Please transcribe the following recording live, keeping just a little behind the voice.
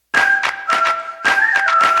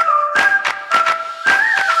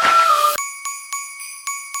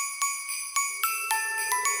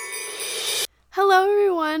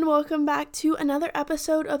welcome back to another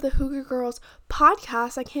episode of the Hygge Girls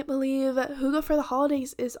podcast. I can't believe Hygge for the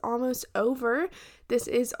holidays is almost over. This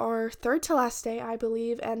is our third to last day, I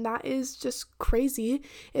believe, and that is just crazy.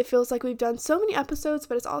 It feels like we've done so many episodes,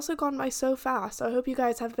 but it's also gone by so fast. So I hope you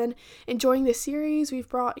guys have been enjoying this series. We've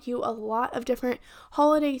brought you a lot of different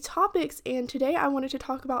holiday topics, and today I wanted to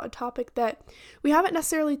talk about a topic that we haven't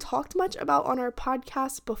necessarily talked much about on our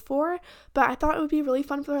podcast before, but I thought it would be really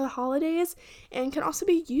fun for the holidays and can also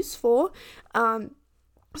be useful.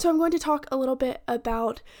 So I'm going to talk a little bit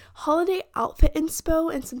about holiday outfit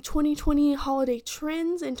inspo and some 2020 holiday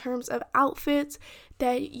trends in terms of outfits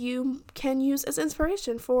that you can use as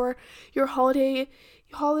inspiration for your holiday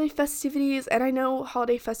festivities. And I know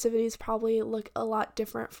holiday festivities probably look a lot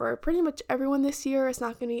different for pretty much everyone this year. It's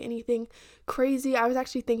not going to be anything crazy. I was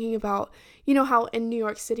actually thinking about, how in New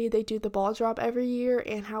York City they do the ball drop every year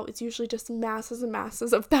and how it's usually just masses and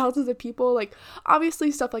masses of thousands of people. Like,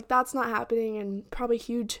 obviously stuff like that's not happening, and probably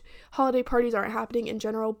huge holiday parties aren't happening in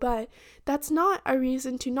general, but that's not a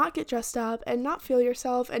reason to not get dressed up and not feel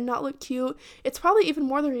yourself and not look cute. It's probably even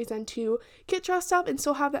more the reason to get dressed up and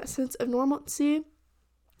still have that sense of normalcy,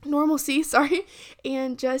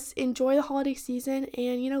 and just enjoy the holiday season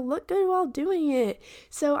and, look good while doing it.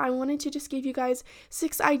 So I wanted to just give you guys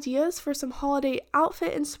 6 ideas for some holiday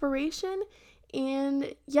outfit inspiration.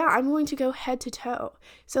 And yeah, I'm going to go head to toe.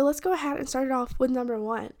 So let's go ahead and start it off with number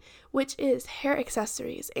 1, which is hair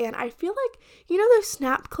accessories. And I feel like, those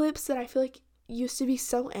snap clips that I feel like used to be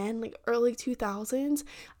so in like early 2000s,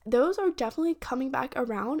 those are definitely coming back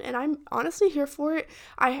around, and I'm honestly here for it.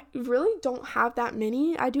 I really don't have that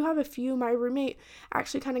many. I do have a few. My roommate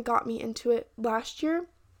actually kind of got me into it last year,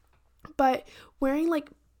 but wearing like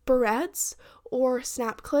barrettes or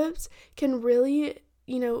snap clips can really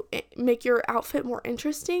make your outfit more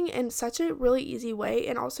interesting in such a really easy way,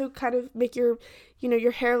 and also kind of make your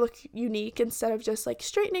hair look unique instead of just like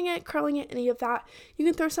straightening it, curling it, any of that. You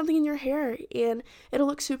can throw something in your hair and it'll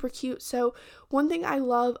look super cute. So one thing I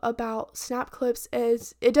love about snap clips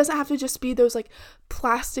is it doesn't have to just be those like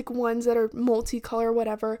plastic ones that are multicolor,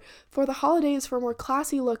 whatever. For the holidays, for a more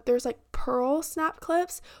classy look, there's like pearl snap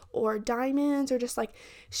clips or diamonds or just like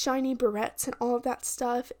shiny barrettes and all of that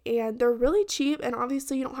stuff, and they're really cheap. And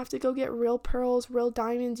obviously you don't have to go get real pearls, real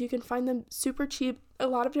diamonds. You can find them super cheap a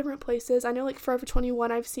lot of different places. I know like Forever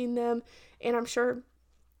 21, I've seen them, and I'm sure,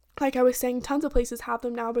 like I was saying, tons of places have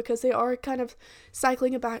them now because they are kind of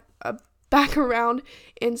cycling back around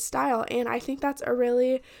in style. And I think that's a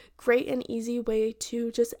really great and easy way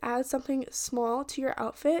to just add something small to your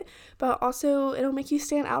outfit, but also it'll make you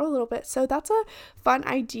stand out a little bit. So that's a fun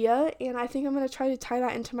idea, and I think I'm going to try to tie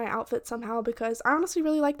that into my outfit somehow because I honestly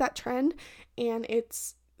really like that trend, and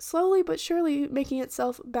it's slowly but surely making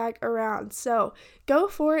itself back around. So go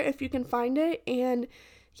for it if you can find it, and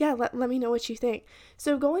yeah, let me know what you think.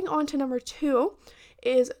 So going on to number 2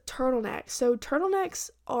 is turtlenecks. So turtlenecks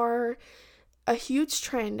are a huge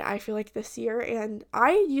trend, I feel like, this year, and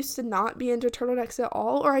I used to not be into turtlenecks at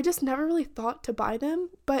all, or I just never really thought to buy them.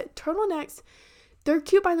 But turtlenecks, they're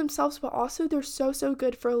cute by themselves, but also they're so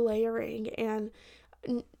good for layering. And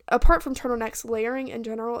apart from turtlenecks, layering in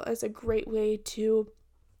general is a great way to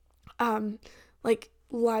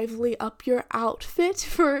lively up your outfit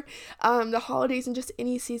for the holidays and just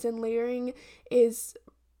any season. Layering is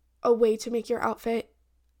a way to make your outfit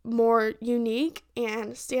more unique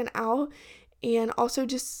and stand out, and also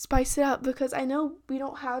just spice it up, because I know we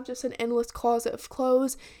don't have just an endless closet of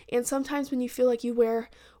clothes, and sometimes when you feel like you wear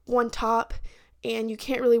one top and you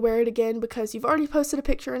can't really wear it again because you've already posted a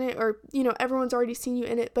picture in it, or everyone's already seen you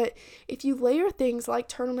in it. But if you layer things like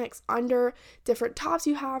turtlenecks under different tops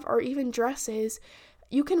you have, or even dresses,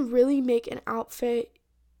 you can really make an outfit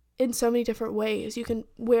in so many different ways. You can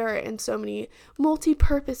wear it in so many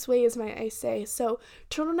multi-purpose ways, might I say. So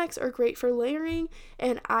turtlenecks are great for layering,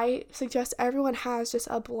 and I suggest everyone has just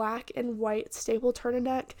a black and white staple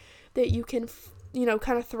turtleneck that you can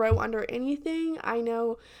kind of throw under anything. I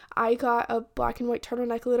know I got a black and white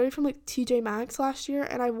turtleneck literally from like TJ Maxx last year,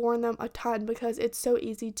 and I've worn them a ton because it's so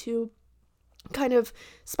easy to kind of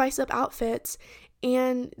spice up outfits,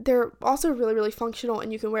 and they're also really functional,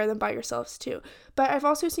 and you can wear them by yourselves too. But I've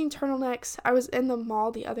also seen turtlenecks. I was in the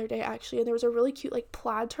mall the other day actually, and there was a really cute like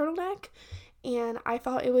plaid turtleneck, and I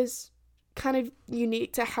thought it was kind of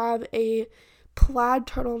unique to have a plaid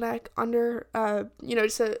turtleneck under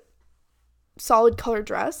just a solid color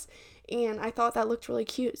dress, and I thought that looked really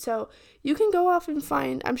cute. So you can go off and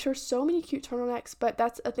find, I'm sure, so many cute turtlenecks, but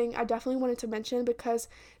that's a thing I definitely wanted to mention because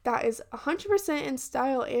that is 100% in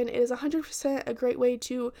style, and it is 100% a great way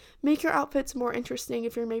to make your outfits more interesting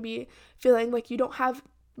if you're maybe feeling like you don't have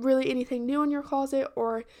really anything new in your closet,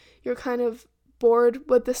 or you're kind of bored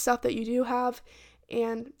with the stuff that you do have.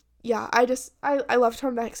 And yeah, I love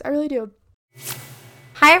turtlenecks. I really do.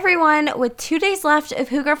 Hi everyone, with 2 days left of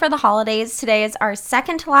Hygge for the holidays, today is our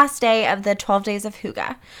second to last day of the 12 days of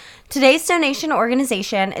Hygge. Today's donation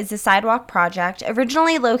organization is the Sidewalk Project,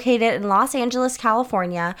 originally located in Los Angeles,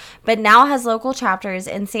 California, but now has local chapters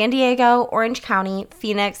in San Diego, Orange County,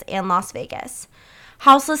 Phoenix, and Las Vegas.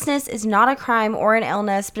 Houselessness is not a crime or an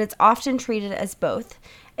illness, but it's often treated as both.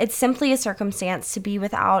 It's simply a circumstance to be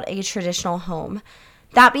without a traditional home.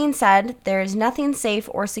 That being said, there is nothing safe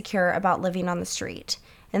or secure about living on the street.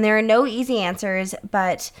 And there are no easy answers,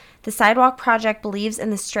 but the Sidewalk Project believes in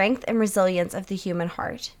the strength and resilience of the human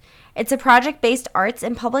heart. It's a project-based arts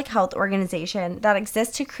and public health organization that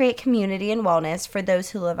exists to create community and wellness for those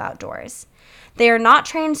who live outdoors. They are not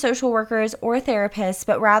trained social workers or therapists,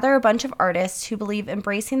 but rather a bunch of artists who believe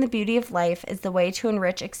embracing the beauty of life is the way to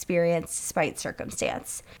enrich experience despite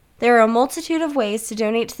circumstance. There are a multitude of ways to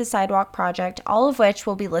donate to the Sidewalk Project, all of which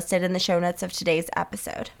will be listed in the show notes of today's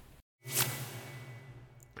episode.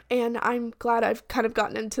 And I'm glad I've kind of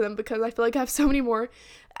gotten into them because I feel like I have so many more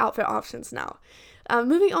outfit options now.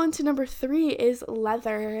 Moving on to number 3 is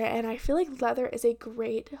leather, and I feel like leather is a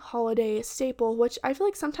great holiday staple, which I feel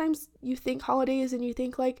like sometimes you think holidays and you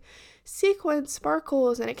think like sequins,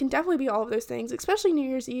 sparkles, and it can definitely be all of those things, especially New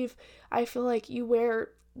Year's Eve. I feel like you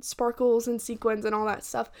wear sparkles and sequins and all that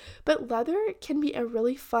stuff, but leather can be a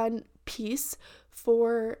really fun piece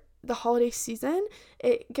for the holiday season.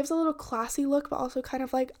 It gives a little classy look, but also kind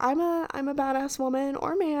of like I'm a badass woman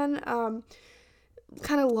or man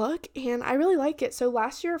kind of look, and I really like it. So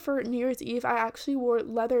last year for New Year's Eve, I actually wore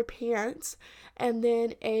leather pants and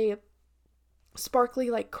then a sparkly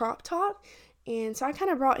like crop top. And so I kind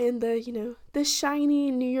of brought in the shiny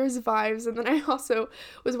New Year's vibes, and then I also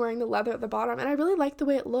was wearing the leather at the bottom, and I really like the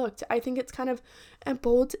way it looked. I think it's kind of a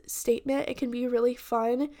bold statement. It can be really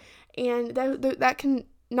fun, and that can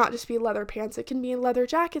not just be leather pants. It can be in leather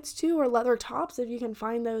jackets too, or leather tops if you can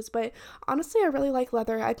find those. But honestly, I really like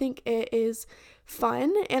leather. I think it is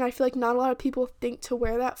fun, and I feel like not a lot of people think to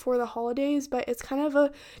wear that for the holidays, but it's kind of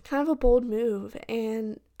a bold move.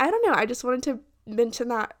 And I don't know, I just wanted to mention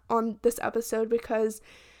that on this episode because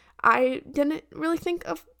I didn't really think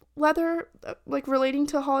of leather like relating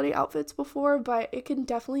to holiday outfits before, but it can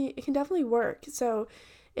definitely work. So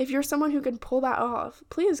if you're someone who can pull that off,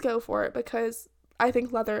 please go for it because I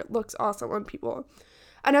think leather looks awesome on people.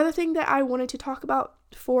 Another thing that I wanted to talk about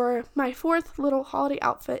for my 4th little holiday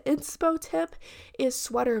outfit inspo tip is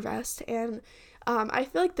sweater vest. And I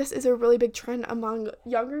feel like this is a really big trend among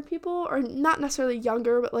younger people, or not necessarily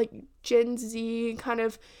younger, but like Gen Z, kind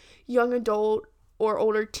of young adult or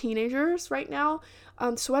older teenagers right now.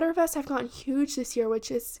 Sweater vests have gotten huge this year,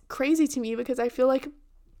 which is crazy to me because I feel like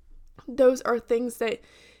those are things that,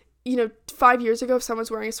 5 years ago, if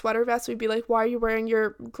someone's wearing a sweater vest, we'd be like, why are you wearing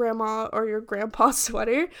your grandma or your grandpa's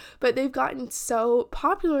sweater? But they've gotten so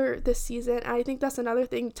popular this season. And I think that's another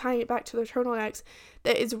thing, tying it back to the turtlenecks,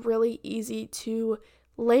 that is really easy to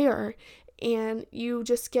layer. And you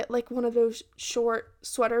just get like one of those short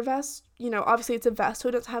sweater vests. Obviously it's a vest, so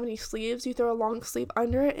it doesn't have any sleeves. You throw a long sleeve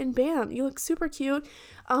under it and bam, you look super cute.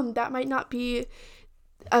 That might not be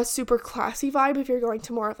a super classy vibe if you're going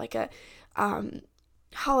to more of like a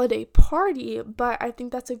holiday party, but I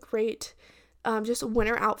think that's a great just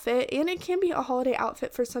winter outfit, and it can be a holiday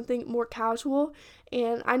outfit for something more casual.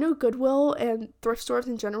 And I know Goodwill and thrift stores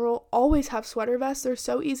in general always have sweater vests. They're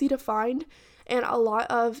so easy to find, and a lot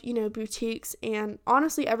of boutiques and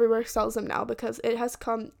honestly everywhere sells them now because it has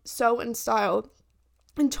come so in style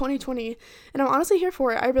in 2020, and I'm honestly here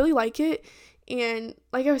for it. I really like it, and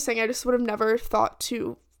like I was saying, I just would have never thought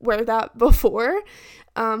to wear that before,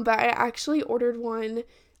 but I actually ordered one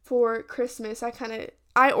for Christmas.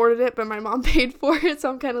 I ordered it, but my mom paid for it, so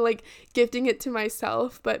I'm kind of like gifting it to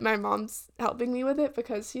myself, but my mom's helping me with it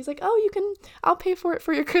because she's like, oh, I'll pay for it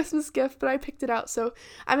for your Christmas gift, but I picked it out, so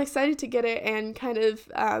I'm excited to get it and kind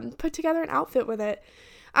of put together an outfit with it.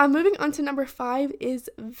 Moving on to number 5 is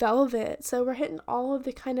velvet. So we're hitting all of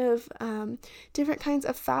the kind of different kinds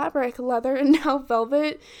of fabric, leather, and now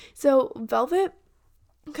velvet. So velvet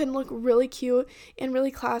can look really cute and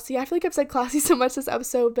really classy. I feel like I've said classy so much this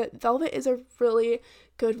episode, but velvet is a really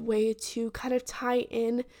good way to kind of tie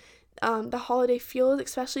in the holiday feels,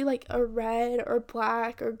 especially like a red or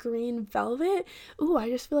black or green velvet. Ooh, I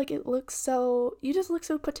just feel like you just look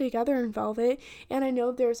so put together in velvet. And I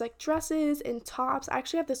know there's like dresses and tops. I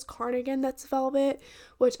actually have this cardigan that's velvet,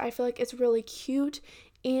 which I feel like is really cute.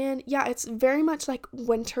 And yeah, it's very much like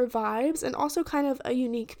winter vibes, and also kind of a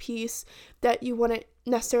unique piece that you wouldn't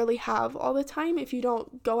necessarily have all the time if you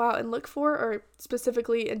don't go out and look for or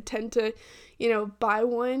specifically intend to, buy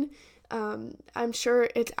one. I'm sure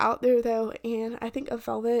it's out there though, and I think a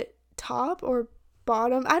velvet top or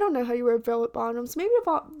bottom, I don't know how you wear velvet bottoms, maybe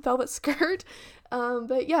a velvet skirt,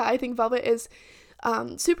 but yeah, I think velvet is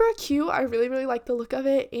super cute. I really, really like the look of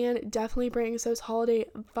it, and it definitely brings those holiday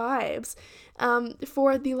vibes.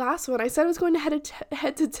 For the last one, I said I was going to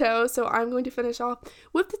head to toe, so I'm going to finish off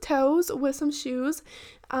with the toes with some shoes,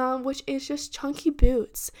 which is just chunky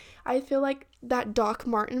boots. I feel like that Doc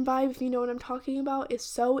Marten vibe, if you know what I'm talking about, is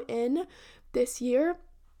so in this year.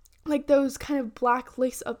 Like those kind of black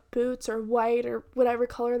lace up boots or white or whatever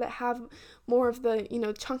color that have more of the,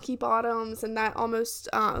 chunky bottoms and that almost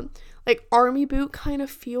like army boot kind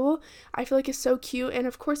of feel. I feel like it's so cute. And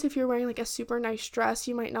of course, if you're wearing like a super nice dress,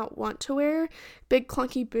 you might not want to wear big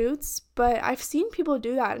clunky boots, but I've seen people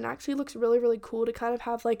do that, and it actually looks really, really cool to kind of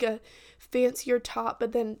have like a fancier top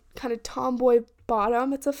but then kind of tomboy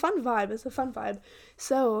bottom. It's a fun vibe.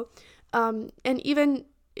 So and even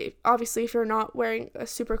obviously, if you're not wearing a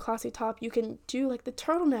super classy top, you can do like the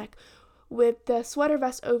turtleneck with the sweater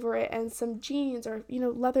vest over it and some jeans or,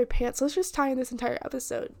 leather pants. So let's just tie in this entire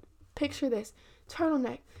episode. Picture this: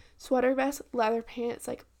 turtleneck, sweater vest, leather pants,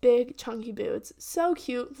 like big chunky boots. So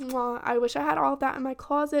cute. Mwah. I wish I had all of that in my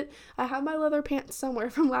closet. I have my leather pants somewhere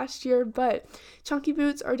from last year, but chunky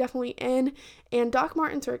boots are definitely in, and Doc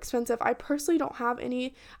Martens are expensive. I personally don't have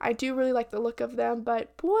any. I do really like the look of them,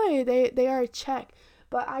 but boy, they are a check.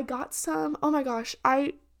 But I got some, oh my gosh,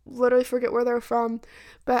 I literally forget where they're from,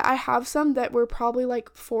 but I have some that were probably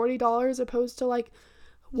like $40 opposed to like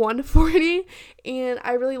 $140, and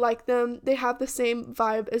I really like them. They have the same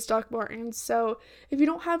vibe as Doc Martens, so if you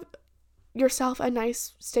don't have yourself a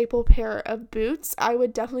nice staple pair of boots, I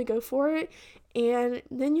would definitely go for it, and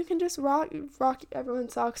then you can just rock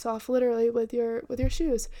everyone's socks off literally with your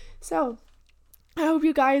shoes. So I hope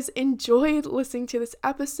you guys enjoyed listening to this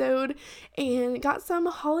episode and got some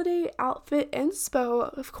holiday outfit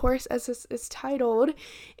inspo, of course, as this is titled.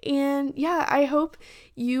 And yeah, I hope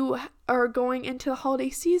you are going into the holiday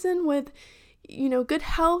season with, good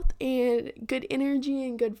health and good energy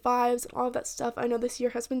and good vibes and all of that stuff. I know this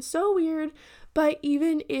year has been so weird, but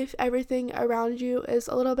even if everything around you is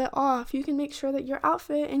a little bit off, you can make sure that your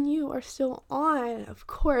outfit and you are still on, of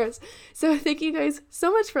course. So thank you guys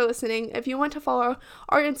so much for listening. If you want to follow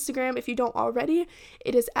our Instagram, if you don't already,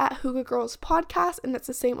 it is at Hygge Girls Podcast, and that's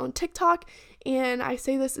the same on TikTok. And I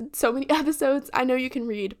say this in so many episodes, I know you can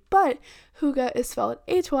read, but Hygge is spelled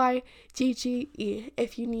Hygge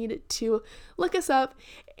if you need to look us up.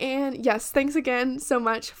 And yes, thanks again so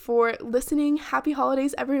much for listening. Happy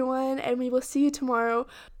holidays, everyone, and we will see you tomorrow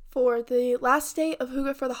for the last day of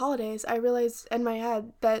Hygge for the holidays. I realized in my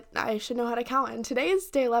head that I should know how to count, and today is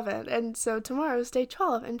day 11, and so tomorrow is day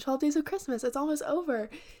 12, and 12 days of Christmas. It's almost over.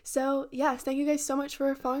 So yes, thank you guys so much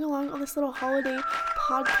for following along on this little holiday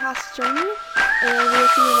podcast journey, and we will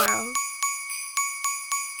see you tomorrow.